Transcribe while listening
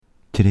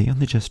Today on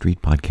the Just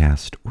Read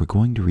podcast, we're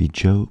going to read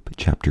Job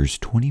chapters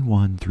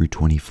 21 through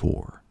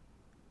 24.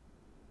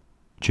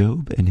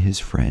 Job and his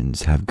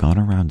friends have gone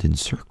around in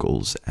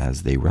circles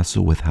as they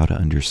wrestle with how to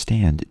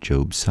understand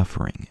Job's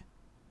suffering.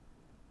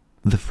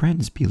 The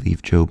friends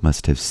believe Job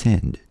must have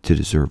sinned to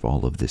deserve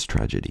all of this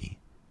tragedy,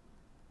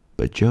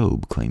 but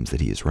Job claims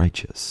that he is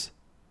righteous.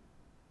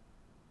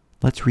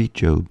 Let's read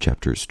Job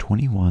chapters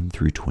 21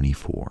 through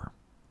 24.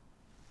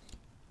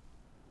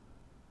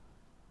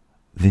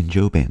 Then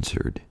Job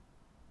answered,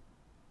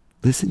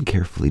 "Listen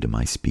carefully to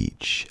my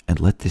speech, and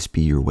let this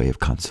be your way of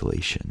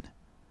consolation.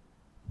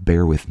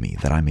 Bear with me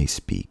that I may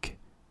speak,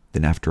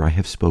 then after I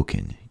have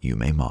spoken, you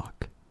may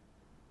mock.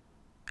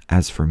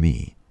 As for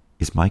me,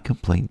 is my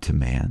complaint to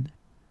man?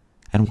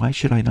 And why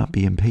should I not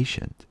be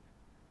impatient?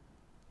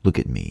 Look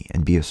at me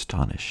and be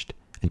astonished,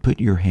 and put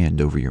your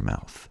hand over your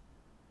mouth.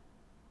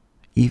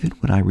 Even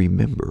when I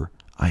remember,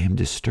 I am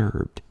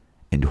disturbed,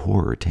 and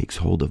horror takes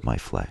hold of my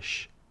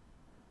flesh.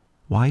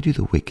 Why do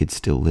the wicked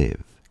still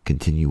live,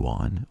 continue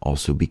on,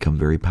 also become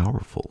very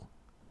powerful?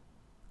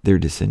 Their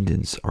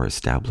descendants are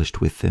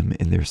established with them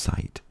in their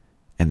sight,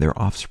 and their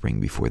offspring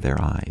before their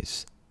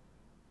eyes.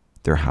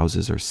 Their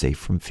houses are safe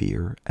from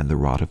fear, and the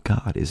rod of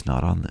God is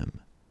not on them.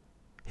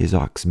 His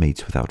ox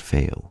mates without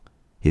fail,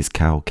 his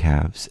cow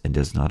calves and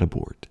does not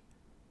abort.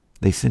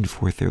 They send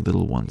forth their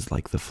little ones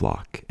like the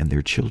flock, and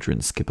their children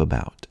skip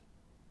about.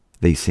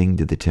 They sing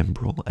to the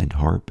timbrel and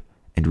harp,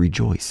 and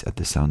rejoice at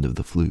the sound of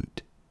the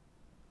flute.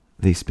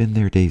 They spend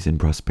their days in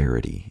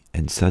prosperity,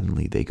 and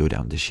suddenly they go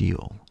down to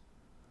Sheol.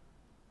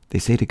 They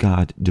say to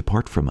God,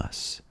 'Depart from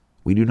us.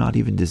 We do not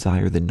even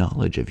desire the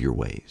knowledge of your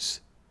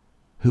ways.'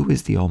 Who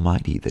is the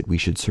Almighty that we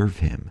should serve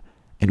him,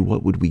 and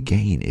what would we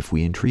gain if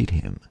we entreat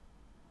him?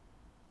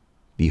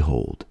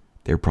 Behold,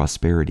 their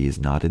prosperity is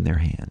not in their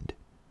hand.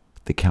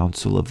 The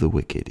counsel of the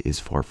wicked is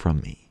far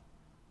from me.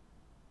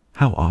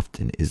 How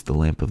often is the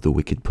lamp of the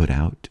wicked put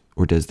out,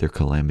 or does their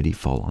calamity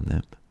fall on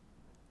them?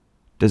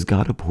 Does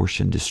God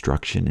apportion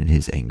destruction in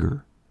his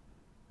anger?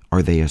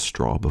 Are they as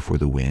straw before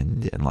the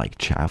wind, and like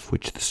chaff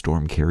which the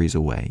storm carries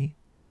away?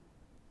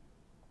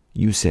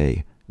 You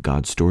say,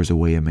 'God stores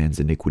away a man's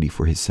iniquity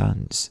for his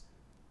sons.'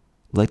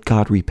 Let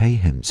God repay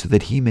him so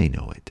that he may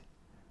know it.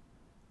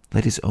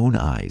 Let his own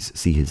eyes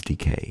see his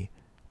decay,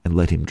 and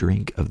let him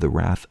drink of the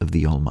wrath of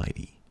the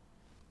Almighty.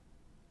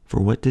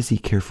 For what does he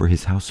care for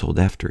his household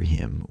after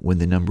him when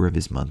the number of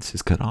his months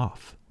is cut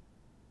off?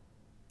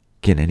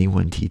 Can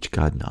anyone teach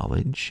God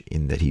knowledge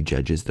in that he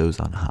judges those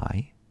on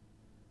high?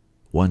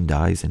 One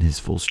dies in his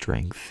full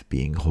strength,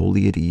 being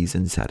wholly at ease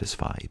and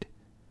satisfied.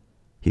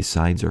 His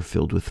sides are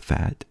filled with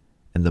fat,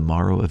 and the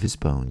marrow of his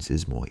bones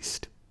is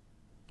moist,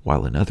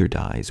 while another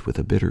dies with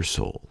a bitter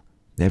soul,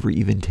 never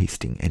even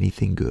tasting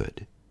anything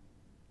good.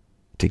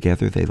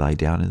 Together they lie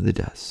down in the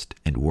dust,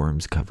 and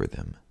worms cover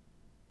them.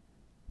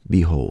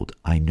 Behold,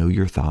 I know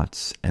your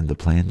thoughts and the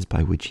plans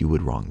by which you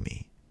would wrong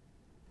me.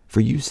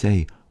 For you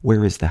say,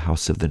 'Where is the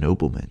house of the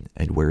nobleman,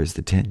 and where is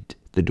the tent,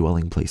 the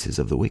dwelling places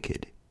of the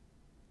wicked?'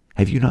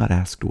 Have you not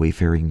asked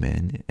wayfaring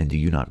men, and do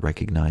you not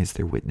recognize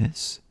their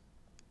witness?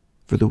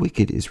 For the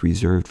wicked is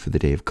reserved for the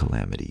day of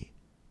calamity.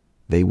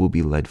 They will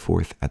be led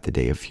forth at the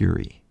day of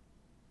fury.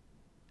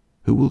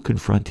 Who will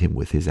confront him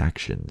with his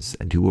actions,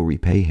 and who will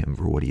repay him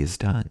for what he has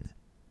done?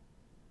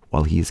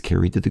 While he is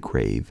carried to the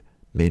grave,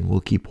 men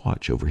will keep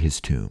watch over his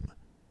tomb.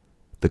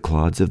 The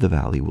clods of the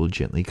valley will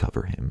gently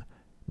cover him.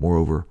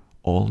 Moreover,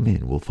 all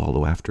men will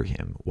follow after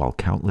him, while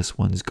countless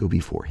ones go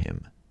before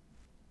him.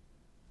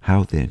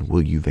 How then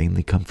will you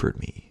vainly comfort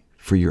me?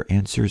 For your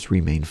answers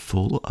remain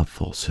full of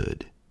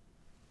falsehood."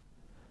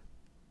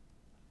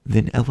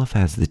 Then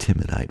Eliphaz the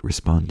Temanite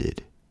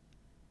responded,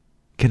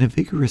 "Can a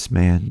vigorous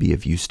man be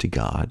of use to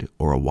God,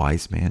 or a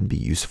wise man be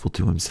useful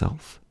to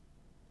himself?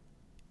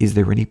 Is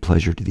there any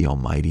pleasure to the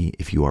Almighty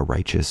if you are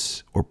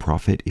righteous, or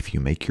profit if you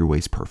make your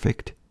ways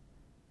perfect?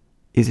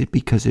 Is it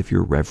because of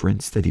your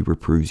reverence that he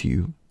reproves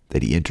you,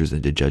 that he enters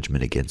into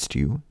judgment against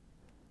you?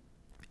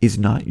 Is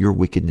not your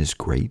wickedness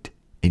great,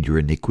 and your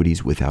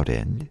iniquities without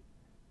end?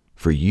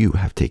 For you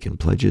have taken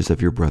pledges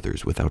of your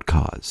brothers without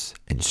cause,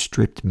 and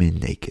stripped men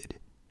naked.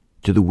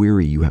 To the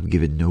weary you have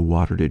given no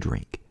water to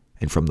drink,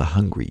 and from the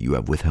hungry you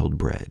have withheld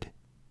bread.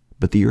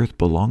 But the earth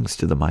belongs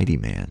to the mighty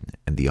man,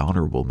 and the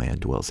honorable man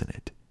dwells in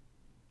it.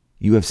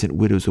 You have sent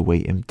widows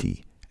away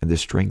empty, and the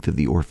strength of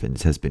the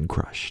orphans has been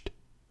crushed.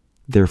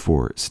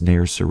 Therefore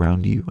snares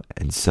surround you,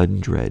 and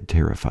sudden dread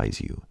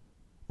terrifies you,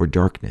 or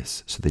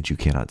darkness so that you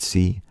cannot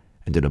see,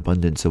 and an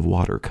abundance of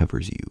water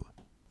covers you.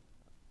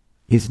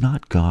 Is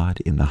not God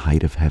in the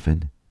height of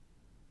heaven?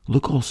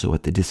 Look also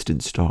at the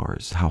distant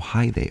stars, how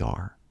high they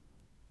are.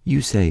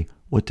 You say,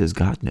 'What does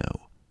God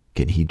know?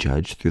 Can he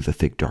judge through the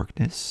thick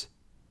darkness?'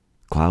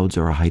 Clouds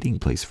are a hiding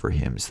place for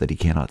him so that he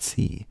cannot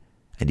see,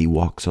 and he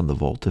walks on the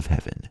vault of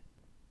heaven.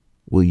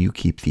 Will you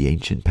keep the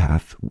ancient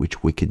path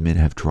which wicked men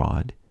have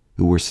trod,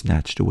 who were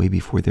snatched away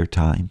before their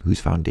time,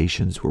 whose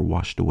foundations were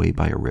washed away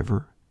by a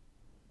river?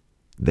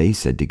 They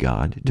said to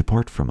God,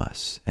 'Depart from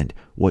us,' and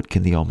what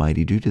can the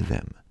Almighty do to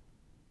them?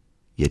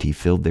 Yet he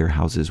filled their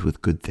houses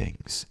with good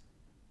things.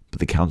 but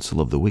the counsel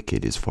of the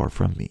wicked is far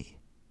from me.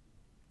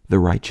 The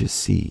righteous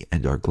see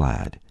and are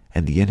glad,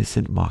 and the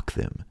innocent mock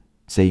them,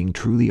 saying,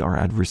 Truly our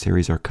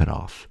adversaries are cut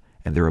off,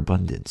 and their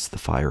abundance the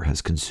fire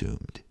has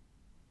consumed.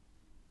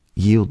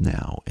 Yield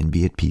now and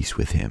be at peace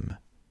with him.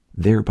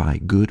 Thereby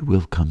good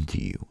will come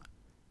to you.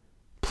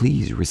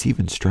 Please receive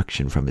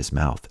instruction from his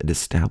mouth and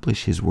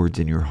establish his words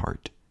in your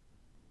heart.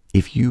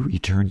 If you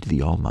return to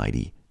the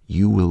Almighty,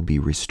 you will be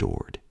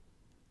restored.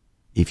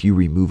 If you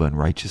remove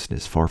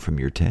unrighteousness far from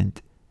your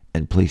tent,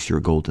 and place your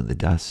gold in the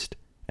dust,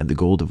 and the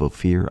gold of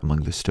Ophir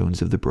among the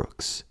stones of the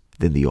brooks,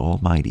 then the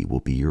Almighty will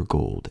be your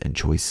gold and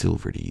choice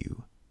silver to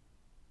you.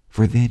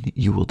 For then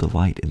you will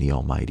delight in the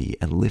Almighty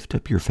and lift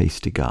up your face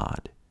to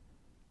God.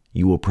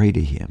 You will pray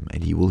to him,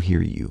 and he will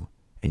hear you,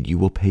 and you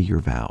will pay your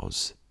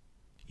vows.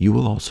 You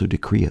will also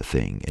decree a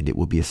thing, and it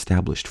will be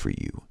established for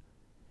you,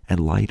 and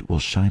light will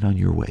shine on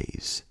your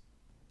ways.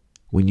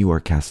 When you are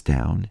cast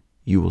down,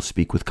 you will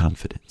speak with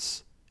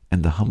confidence,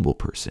 and the humble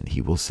person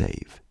he will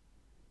save.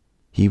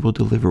 He will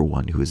deliver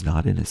one who is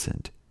not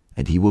innocent,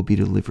 and he will be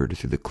delivered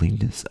through the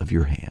cleanness of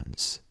your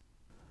hands.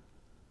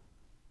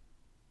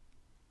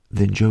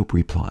 Then Job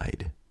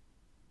replied,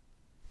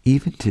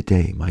 Even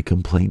today my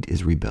complaint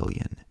is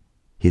rebellion.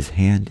 His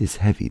hand is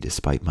heavy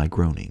despite my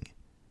groaning.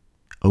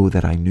 Oh,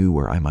 that I knew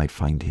where I might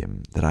find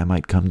him, that I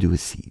might come to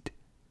his seat.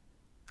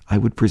 I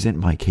would present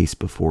my case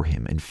before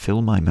him and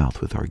fill my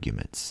mouth with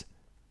arguments.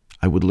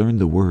 I would learn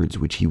the words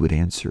which he would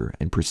answer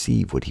and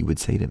perceive what he would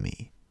say to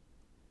me.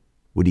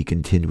 Would he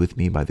contend with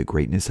me by the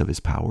greatness of his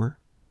power?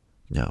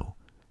 No,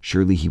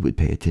 surely he would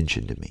pay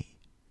attention to me.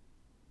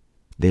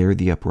 There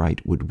the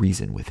upright would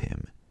reason with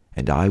him,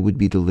 and I would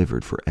be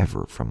delivered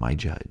forever from my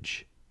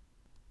judge.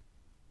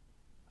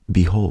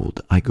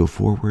 Behold, I go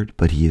forward,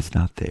 but he is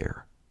not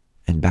there,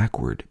 and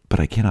backward, but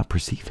I cannot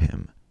perceive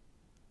him.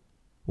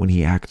 When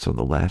he acts on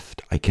the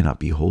left, I cannot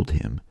behold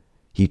him.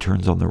 He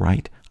turns on the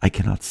right, I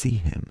cannot see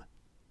him.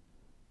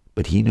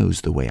 But he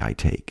knows the way I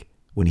take.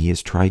 When he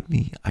has tried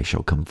me, I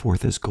shall come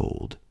forth as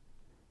gold.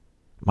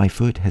 My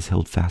foot has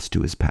held fast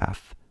to his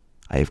path.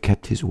 I have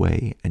kept his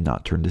way and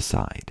not turned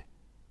aside.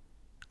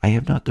 I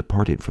have not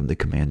departed from the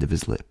command of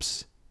his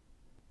lips.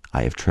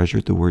 I have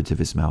treasured the words of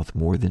his mouth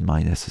more than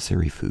my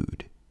necessary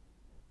food.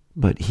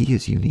 But he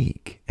is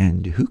unique,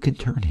 and who can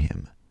turn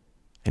him?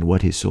 And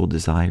what his soul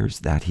desires,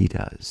 that he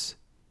does.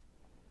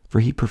 For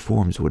he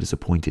performs what is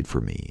appointed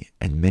for me,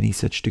 and many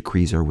such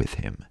decrees are with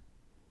him.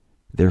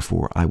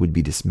 Therefore I would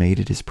be dismayed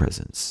at his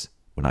presence.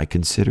 When I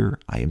consider,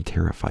 I am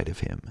terrified of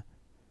him.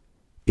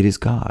 It is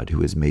God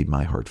who has made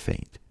my heart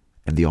faint,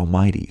 and the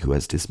Almighty who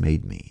has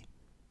dismayed me.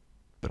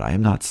 But I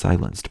am not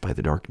silenced by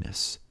the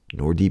darkness,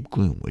 nor deep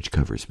gloom which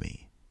covers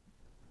me.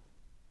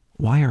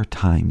 Why are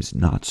times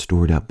not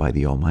stored up by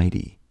the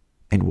Almighty?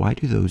 And why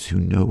do those who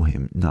know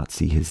him not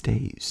see his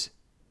days?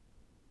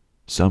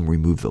 Some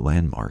remove the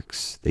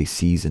landmarks, they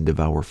seize and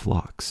devour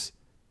flocks.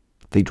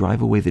 They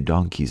drive away the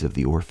donkeys of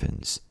the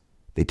orphans,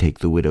 they take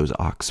the widow's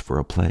ox for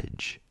a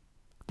pledge.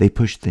 They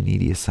push the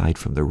needy aside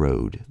from the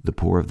road, the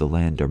poor of the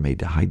land are made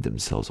to hide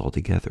themselves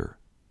altogether.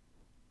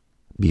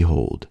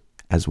 Behold,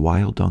 as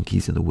wild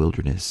donkeys in the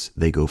wilderness,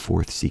 they go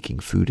forth seeking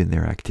food in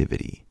their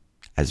activity,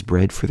 as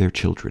bread for their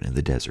children in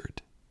the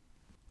desert.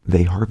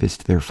 They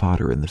harvest their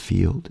fodder in the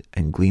field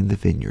and glean the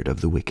vineyard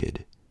of the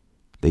wicked.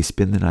 They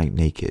spend the night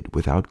naked,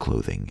 without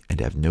clothing,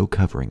 and have no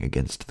covering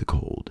against the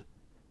cold.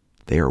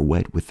 They are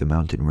wet with the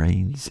mountain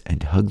rains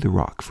and hug the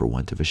rock for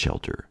want of a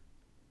shelter.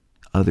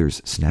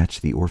 Others snatch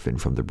the orphan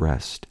from the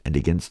breast, and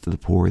against the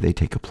poor they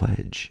take a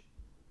pledge.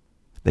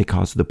 They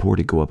cause the poor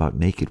to go about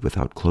naked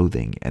without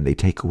clothing, and they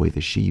take away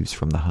the sheaves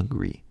from the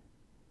hungry.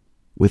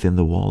 Within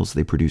the walls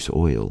they produce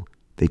oil,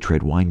 they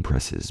tread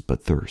winepresses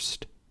but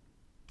thirst.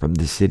 From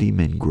the city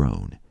men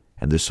groan,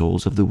 and the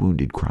souls of the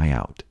wounded cry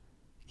out,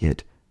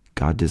 yet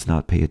God does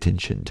not pay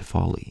attention to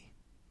folly.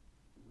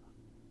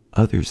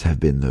 Others have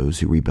been those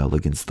who rebel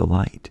against the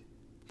light.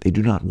 They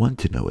do not want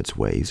to know its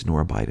ways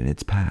nor abide in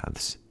its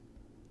paths.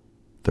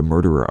 The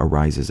murderer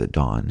arises at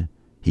dawn,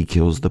 he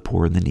kills the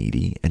poor and the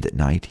needy, and at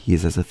night he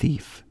is as a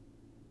thief.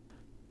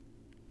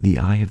 The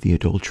eye of the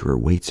adulterer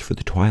waits for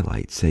the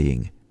twilight,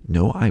 saying,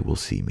 No eye will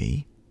see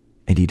me,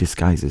 and he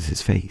disguises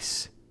his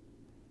face.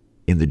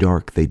 In the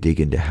dark they dig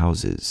into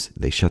houses,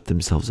 they shut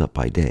themselves up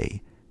by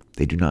day,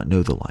 they do not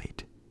know the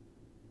light.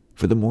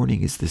 For the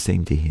morning is the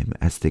same to him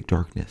as thick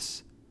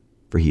darkness,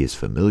 for he is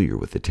familiar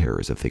with the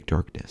terrors of thick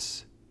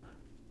darkness.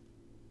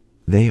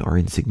 They are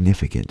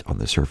insignificant on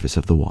the surface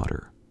of the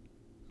water.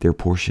 Their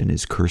portion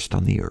is cursed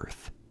on the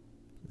earth.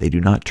 They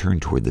do not turn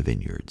toward the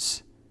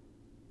vineyards.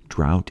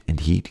 Drought and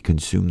heat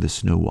consume the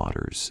snow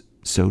waters,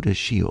 so does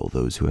Sheol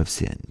those who have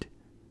sinned.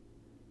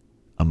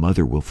 A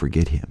mother will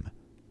forget him.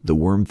 The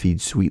worm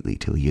feeds sweetly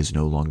till he is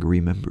no longer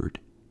remembered,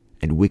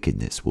 and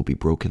wickedness will be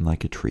broken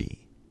like a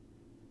tree.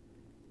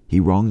 He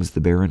wrongs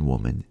the barren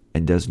woman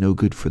and does no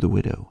good for the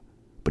widow,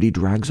 but he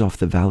drags off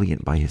the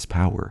valiant by his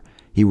power.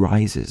 He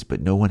rises,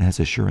 but no one has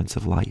assurance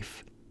of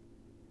life.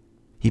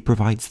 He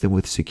provides them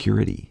with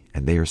security,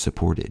 and they are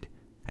supported,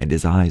 and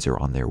his eyes are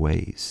on their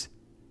ways.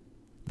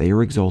 They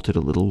are exalted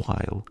a little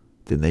while,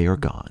 then they are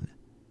gone.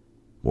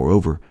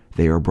 Moreover,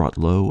 they are brought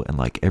low, and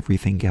like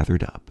everything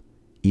gathered up,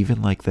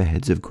 even like the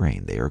heads of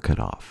grain they are cut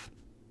off.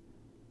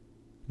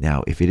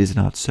 Now if it is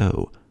not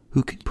so,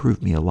 who can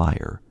prove me a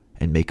liar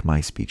and make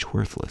my speech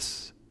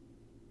worthless?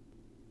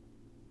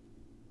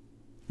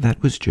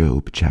 That was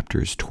Job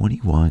chapters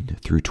 21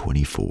 through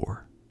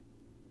 24.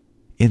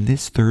 In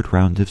this third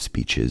round of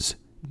speeches,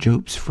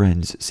 Job's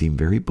friends seem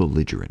very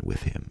belligerent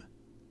with him.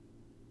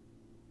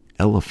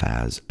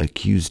 Eliphaz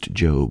accused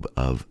Job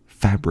of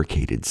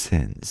fabricated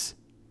sins.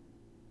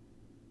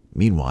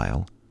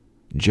 Meanwhile,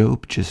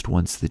 Job just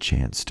wants the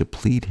chance to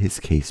plead his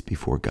case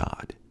before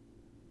God.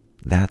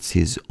 That's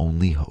his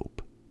only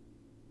hope.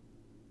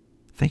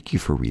 Thank you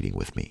for reading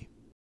with me.